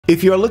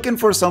If you're looking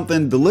for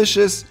something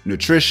delicious,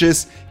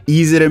 nutritious,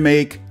 easy to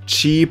make,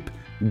 cheap,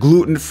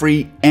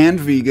 gluten-free, and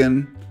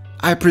vegan,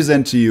 I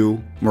present to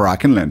you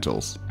Moroccan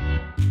lentils.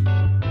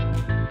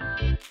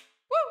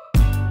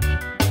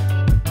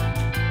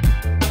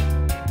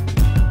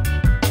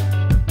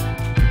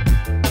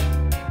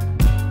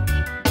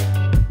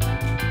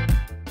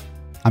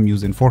 I'm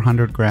using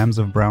 400 grams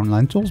of brown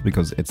lentils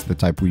because it's the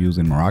type we use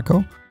in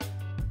Morocco.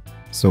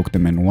 Soak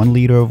them in 1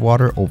 liter of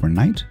water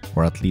overnight,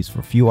 or at least for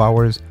a few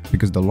hours,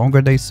 because the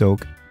longer they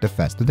soak, the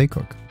faster they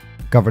cook.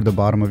 Cover the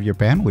bottom of your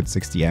pan with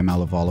 60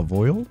 ml of olive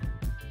oil,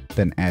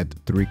 then add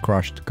 3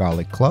 crushed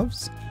garlic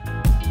cloves.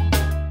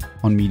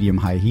 On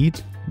medium-high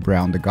heat,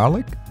 brown the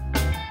garlic,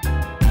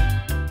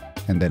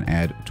 and then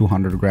add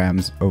 200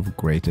 grams of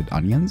grated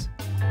onions.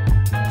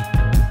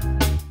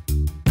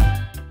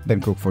 Then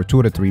cook for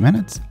 2 to 3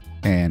 minutes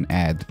and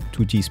add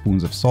 2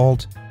 teaspoons of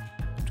salt,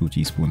 2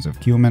 teaspoons of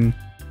cumin,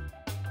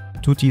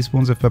 2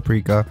 teaspoons of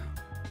paprika,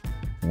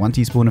 1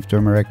 teaspoon of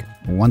turmeric,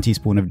 1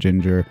 teaspoon of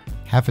ginger,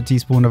 half a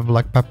teaspoon of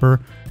black pepper,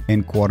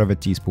 and 1/4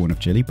 teaspoon of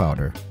chili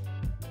powder.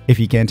 If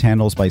you can't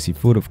handle spicy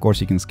food, of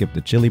course you can skip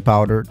the chili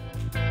powder.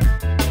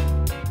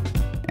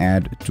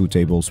 Add 2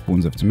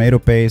 tablespoons of tomato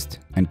paste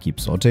and keep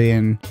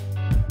sauteing.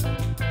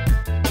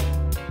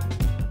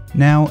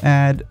 Now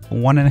add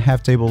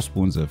 1.5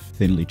 tablespoons of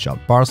thinly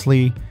chopped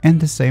parsley and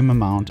the same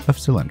amount of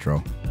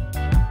cilantro.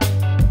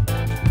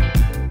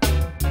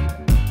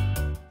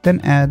 Then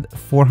add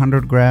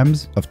 400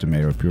 grams of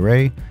tomato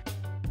puree.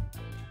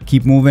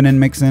 Keep moving and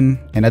mixing,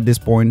 and at this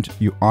point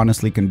you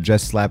honestly can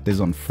just slap this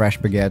on fresh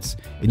baguettes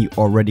and you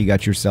already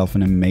got yourself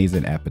an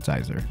amazing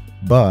appetizer.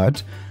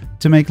 But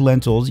to make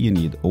lentils you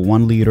need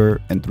 1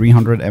 liter and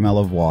 300 ml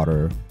of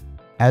water.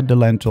 Add the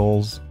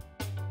lentils,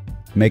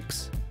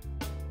 mix,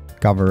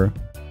 cover,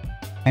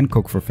 and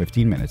cook for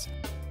 15 minutes.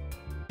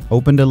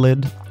 Open the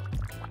lid,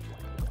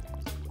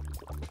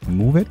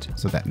 move it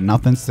so that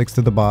nothing sticks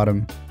to the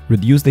bottom.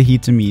 Reduce the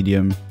heat to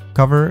medium,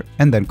 cover,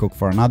 and then cook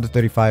for another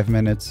 35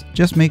 minutes.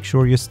 Just make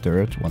sure you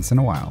stir it once in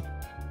a while.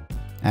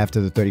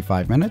 After the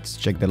 35 minutes,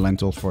 check the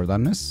lentils for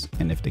doneness,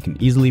 and if they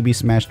can easily be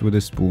smashed with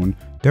a spoon,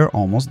 they're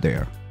almost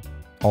there.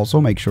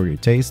 Also make sure you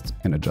taste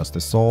and adjust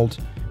the salt.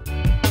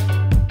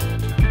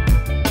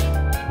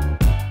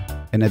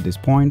 And at this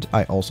point,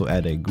 I also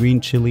add a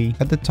green chili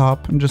at the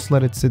top and just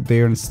let it sit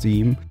there and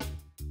steam.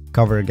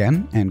 Cover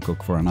again and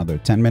cook for another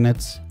 10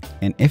 minutes.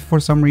 And if for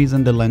some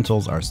reason the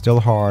lentils are still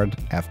hard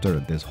after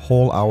this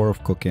whole hour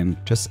of cooking,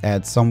 just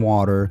add some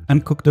water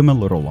and cook them a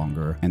little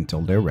longer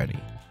until they're ready.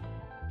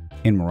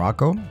 In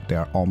Morocco, they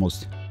are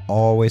almost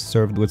always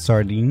served with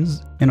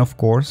sardines and of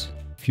course,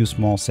 a few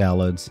small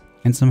salads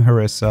and some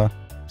harissa.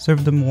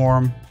 Serve them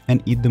warm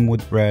and eat them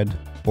with bread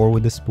or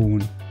with a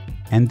spoon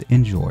and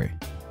enjoy.